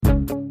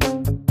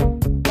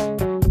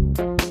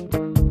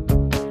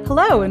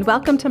Hello and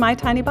welcome to My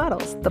Tiny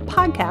Bottles, the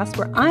podcast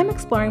where I'm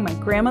exploring my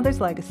grandmother's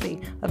legacy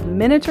of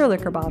miniature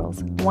liquor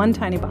bottles, one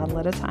tiny bottle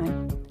at a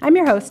time. I'm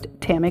your host,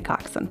 Tammy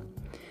Coxon.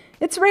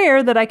 It's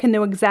rare that I can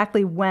know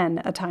exactly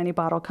when a tiny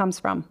bottle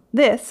comes from.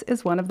 This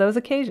is one of those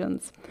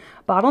occasions.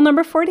 Bottle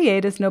number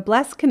 48 is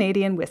Noblesse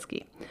Canadian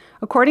Whisky.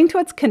 According to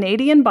its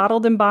Canadian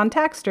bottled and bond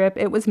tax strip,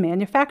 it was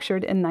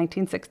manufactured in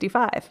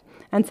 1965.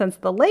 And since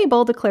the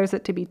label declares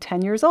it to be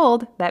 10 years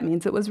old, that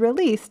means it was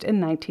released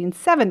in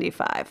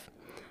 1975.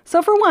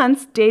 So for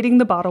once, dating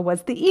the bottle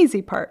was the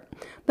easy part.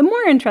 The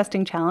more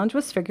interesting challenge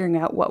was figuring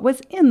out what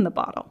was in the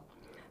bottle.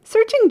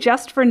 Searching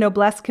just for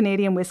Noblesse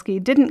Canadian Whisky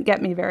didn't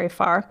get me very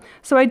far,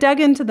 so I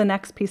dug into the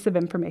next piece of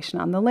information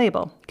on the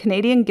label,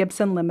 Canadian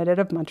Gibson Limited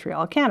of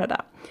Montreal,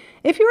 Canada.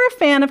 If you're a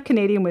fan of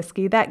Canadian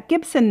whiskey, that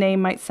Gibson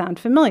name might sound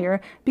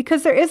familiar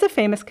because there is a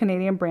famous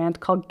Canadian brand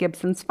called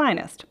Gibson's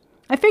Finest.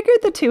 I figured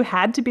the two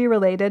had to be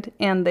related,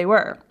 and they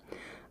were.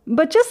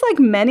 But just like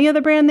many of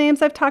the brand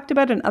names I've talked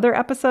about in other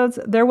episodes,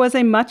 there was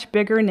a much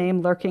bigger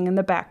name lurking in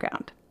the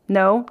background.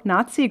 No,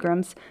 not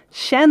Seagram's,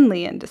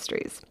 Schenley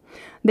Industries.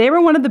 They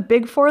were one of the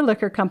big four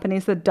liquor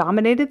companies that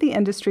dominated the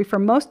industry for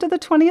most of the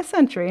 20th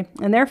century,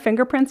 and their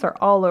fingerprints are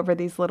all over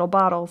these little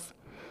bottles.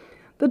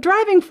 The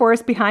driving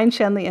force behind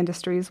Schenley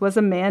Industries was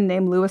a man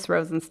named Louis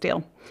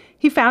Rosenstiel.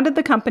 He founded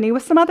the company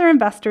with some other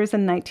investors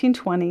in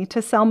 1920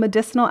 to sell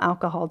medicinal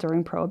alcohol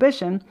during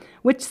Prohibition,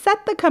 which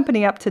set the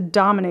company up to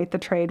dominate the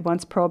trade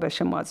once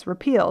Prohibition was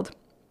repealed.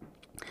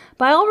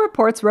 By all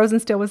reports,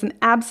 Rosenstiel was an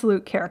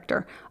absolute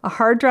character, a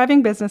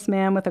hard-driving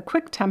businessman with a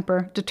quick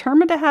temper,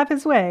 determined to have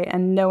his way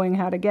and knowing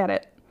how to get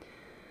it.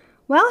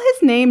 While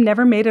his name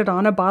never made it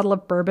on a bottle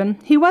of bourbon,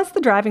 he was the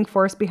driving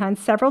force behind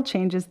several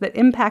changes that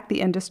impact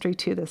the industry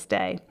to this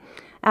day.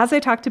 As I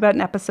talked about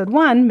in episode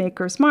 1,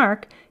 Maker's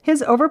Mark,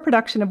 his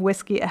overproduction of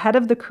whiskey ahead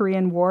of the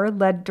Korean War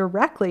led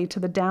directly to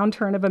the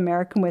downturn of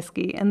American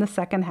whiskey in the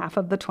second half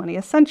of the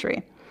 20th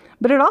century.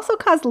 But it also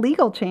caused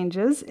legal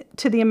changes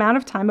to the amount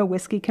of time a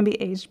whiskey can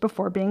be aged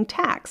before being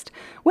taxed,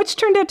 which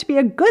turned out to be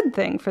a good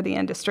thing for the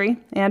industry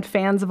and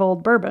fans of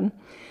old bourbon.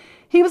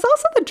 He was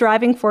also the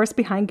driving force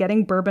behind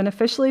getting bourbon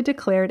officially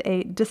declared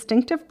a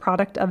distinctive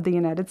product of the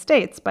United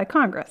States by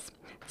Congress.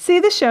 See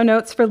the show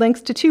notes for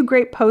links to 2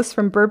 great posts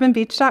from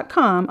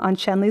bourbonbeach.com on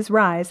Schenley's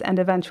rise and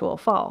eventual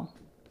fall.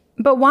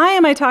 But why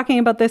am I talking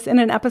about this in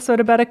an episode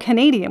about a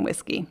Canadian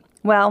whiskey?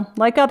 Well,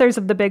 like others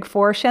of the Big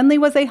Four, Schenley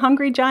was a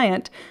hungry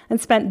giant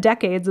and spent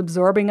decades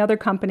absorbing other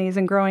companies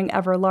and growing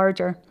ever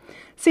larger.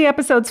 See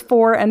episodes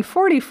 4 and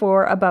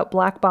 44 about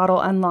Black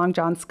Bottle and Long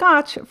John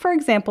Scotch, for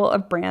example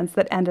of brands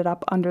that ended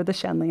up under the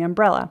Schenley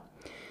umbrella.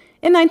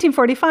 In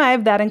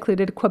 1945, that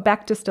included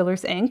Quebec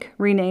Distillers Inc.,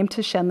 renamed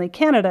to Schenley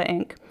Canada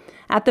Inc.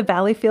 At the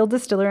Valleyfield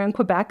Distillery in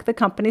Quebec, the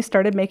company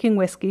started making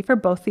whiskey for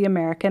both the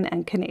American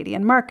and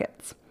Canadian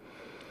markets.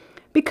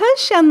 Because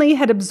Schenley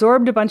had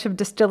absorbed a bunch of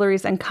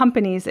distilleries and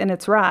companies in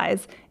its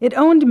rise, it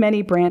owned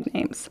many brand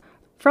names.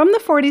 From the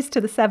 40s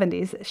to the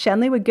 70s,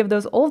 Schenley would give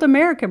those old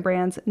American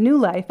brands new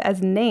life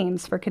as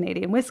names for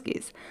Canadian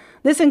whiskeys.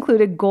 This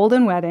included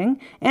Golden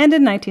Wedding and,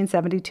 in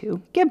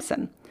 1972,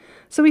 Gibson.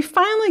 So we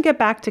finally get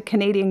back to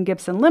Canadian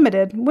Gibson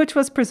Limited, which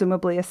was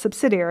presumably a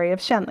subsidiary of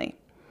Schenley.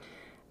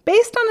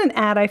 Based on an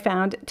ad I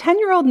found,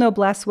 10-year-old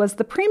Noblesse was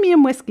the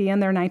premium whiskey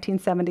in their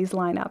 1970s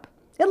lineup.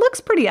 It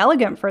looks pretty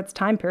elegant for its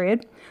time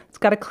period. It's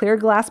got a clear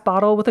glass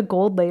bottle with a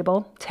gold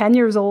label, 10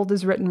 years old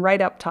is written right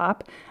up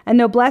top, and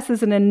Noblesse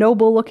is in a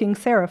noble-looking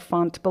serif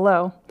font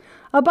below.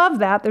 Above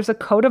that, there's a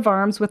coat of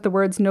arms with the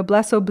words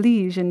Noblesse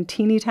oblige in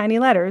teeny tiny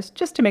letters,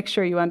 just to make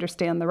sure you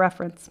understand the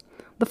reference.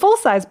 The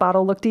full-size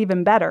bottle looked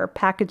even better,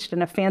 packaged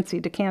in a fancy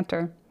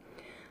decanter.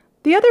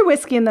 The other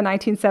whiskey in the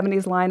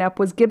 1970s lineup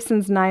was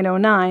Gibson's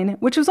 909,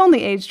 which was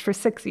only aged for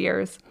 6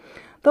 years.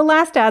 The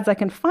last ads I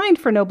can find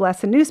for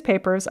Noblesse in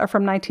newspapers are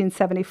from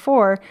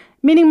 1974,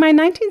 meaning my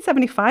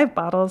 1975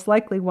 bottle is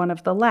likely one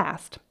of the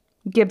last.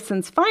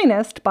 Gibson's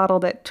Finest,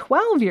 bottled at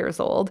 12 years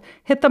old,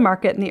 hit the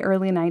market in the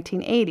early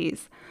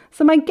 1980s.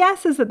 So my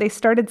guess is that they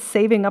started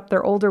saving up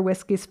their older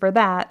whiskeys for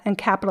that and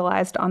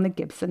capitalized on the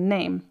Gibson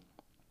name.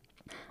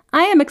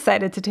 I am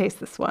excited to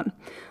taste this one.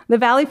 The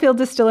Valleyfield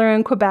Distillery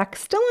in Quebec,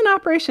 still in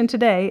operation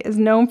today, is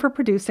known for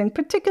producing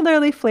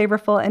particularly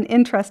flavorful and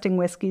interesting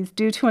whiskeys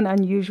due to an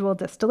unusual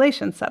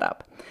distillation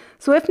setup.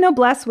 So if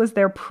Noblesse was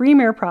their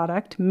premier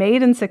product,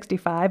 made in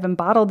 65 and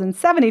bottled in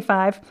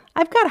 75,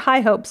 I've got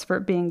high hopes for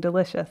it being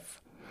delicious.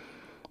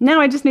 Now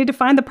I just need to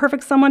find the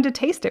perfect someone to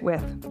taste it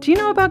with. Do you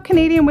know about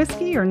Canadian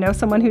whiskey or know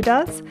someone who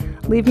does?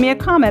 Leave me a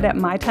comment at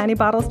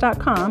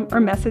mytinybottles.com or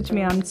message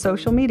me on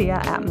social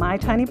media at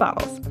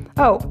mytinybottles.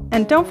 Oh,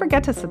 and don't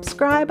forget to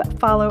subscribe,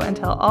 follow, and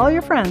tell all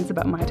your friends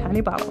about My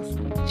Tiny Bottles.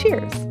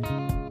 Cheers!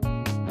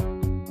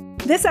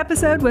 This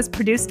episode was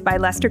produced by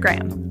Lester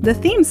Graham. The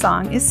theme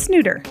song is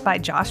Snooter by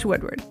Josh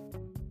Woodward.